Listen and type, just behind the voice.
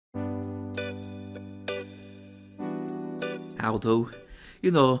How do?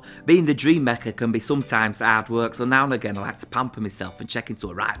 You know, being the dream maker can be sometimes hard work, so now and again I like to pamper myself and check into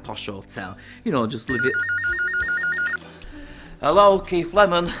a right posh hotel. You know, just live it. Hello, Keith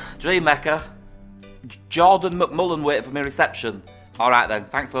Lemon, dream maker. Jordan McMullen waiting for my reception. Alright then,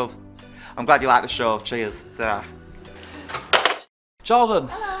 thanks love. I'm glad you like the show, cheers. Ta-ra. Jordan,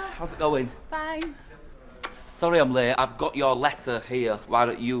 hello. How's it going? Fine. Sorry I'm late, I've got your letter here. Why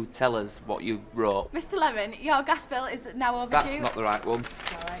don't you tell us what you wrote? Mr. Lemon, your gas bill is now overdue. That's not the right one.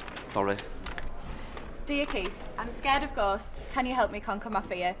 Alright. Sorry. Dear Keith, I'm scared of ghosts. Can you help me conquer my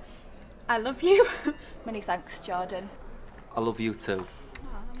fear? I love you. Many thanks, Jordan. I love you too. Oh,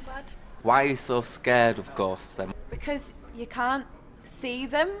 I'm glad. Why are you so scared of ghosts then? Because you can't see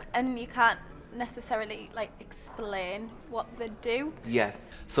them and you can't necessarily explain what they do.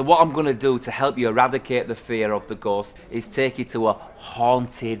 Yes. So what I'm going to do to help you eradicate the fear of the ghost is take you to a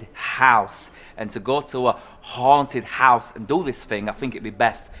haunted house. And to go to a haunted house and do this thing, I think it'd be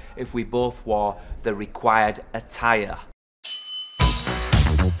best if we both wore the required attire.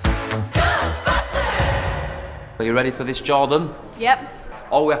 Ghostbusting! Are you ready for this, Jordan? Yep.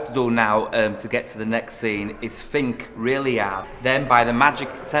 All we have to do now to get to the next scene is think really hard. Then by the magic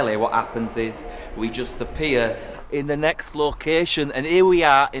telly, what happens is we just appear in the next location, and here we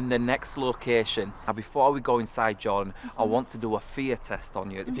are in the next location. Now before we go inside, Jordan, I want to do a fear test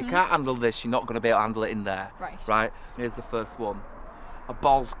on you. If you can't handle this, you're not going to be able to handle it in there. Right? Here's the first one. A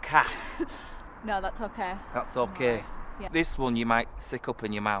bald cat. No, that's okay. That's okay. Right. Yeah. This one you might sick up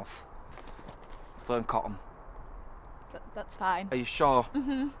in your mouth. Fern cotton. That's fine. Are you sure?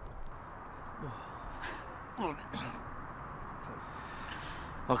 Mm-hmm.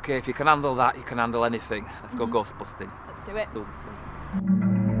 Okay, if you can handle that, you can handle anything. Let's go ghostbusting. Let's do it. Let's do this one.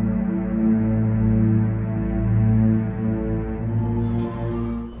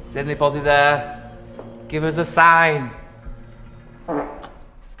 Is anybody there? Give us a sign.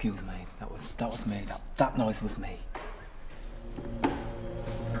 Excuse me, that was me. That noise was me.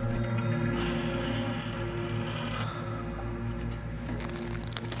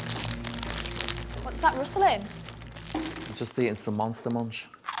 What's that rustling? I'm just eating some Monster Munch.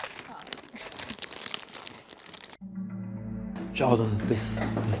 Oh. Jordan, this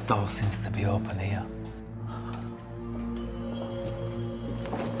door seems to be open here.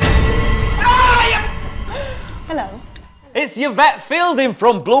 Hello. It's Yvette Fielding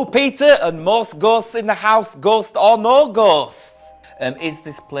from Blue Peter and Most Ghosts in the House, Ghost or No Ghost. Is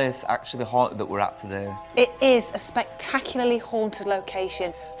this place actually haunted that we're at today? It is a spectacularly haunted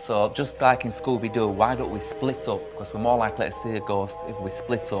location. So just like in Scooby-Doo, why don't we split up? Because we're more likely to see a ghost if we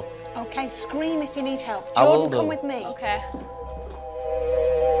split up. Okay, scream if you need help. I will Jordan, come do. with me. Okay.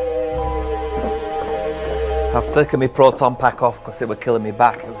 I've taken my proton pack off because it was killing me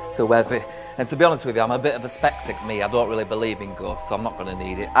back. It was too heavy. And to be honest with you, I'm a bit of a skeptic, me. I don't really believe in ghosts, so I'm not going to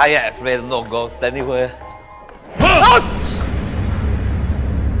need it. I ain't afraid of no ghost anyway.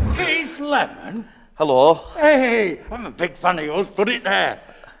 Keith Lemon? Hello. Hey, I'm a big fan of yours. Put it there.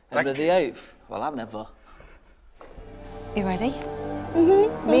 Number the 8th. Well, I've never. You ready?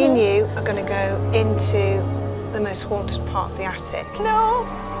 Mm-hmm. Me and you are going to go into the most haunted part of the attic. No,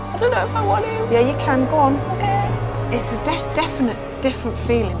 I don't know if I want to. Yeah, you can. Go on. Okay. It's a definite different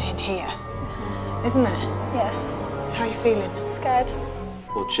feeling in here, isn't it? Yeah. How are you feeling? Scared.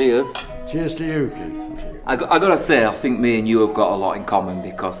 Well, cheers. Cheers to you, Keith. I gotta say, I think me and you have got a lot in common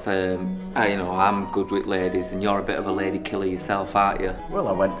because, I'm good with ladies and you're a bit of a lady killer yourself, aren't you? Well,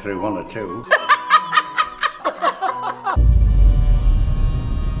 I went through one or two.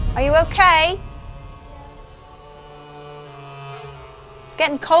 Are you okay? It's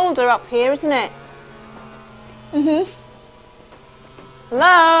getting colder up here, isn't it? Mm-hmm.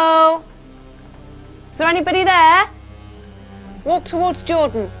 Hello? Is there anybody there? Walk towards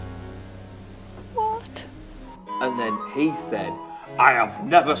Jordan. What? And then he said, I have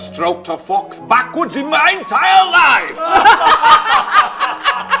never stroked a fox backwards in my entire life!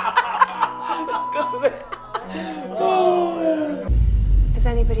 If there's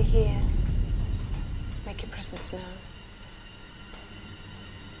anybody here, make your presence known.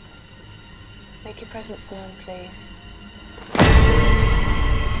 Make your presence known, please.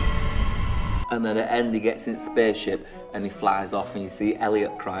 And then at the end he gets in spaceship and he flies off and you see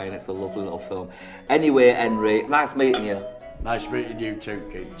Elliot crying. It's a lovely little film. Anyway, Henry, nice meeting you. Nice meeting you too,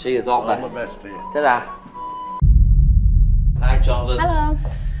 Keith. Cheers, all the best. best to you. Ta-da. Hi, Jordan. Hello.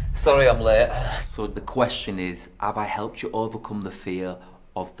 Sorry I'm late. So the question is, have I helped you overcome the fear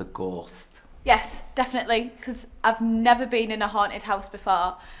of the ghost? Yes, definitely, because I've never been in a haunted house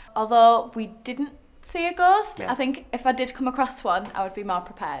before. Although we didn't see a ghost, Yes. I think if I did come across one, I would be more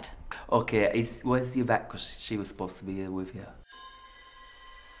prepared. Okay, where's Yvette? Because she was supposed to be here with you.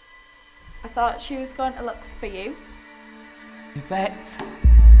 I thought she was going to look for you. Yvette?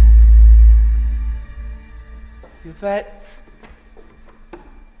 Yvette?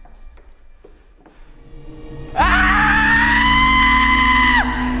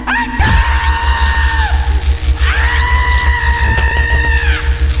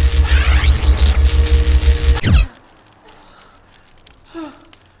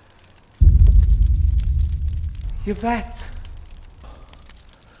 Yvette?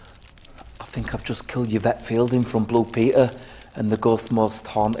 I think I've just killed Yvette Fielding from Blue Peter and the Ghost Most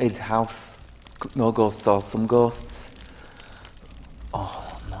Haunted House. No ghosts or some ghosts.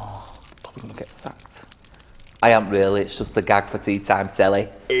 Oh no, probably gonna get sacked. I am really, it's just a gag for tea time telly.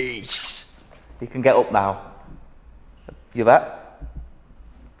 Eesh. You can get up now. Yvette?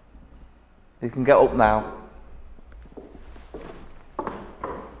 You can get up now.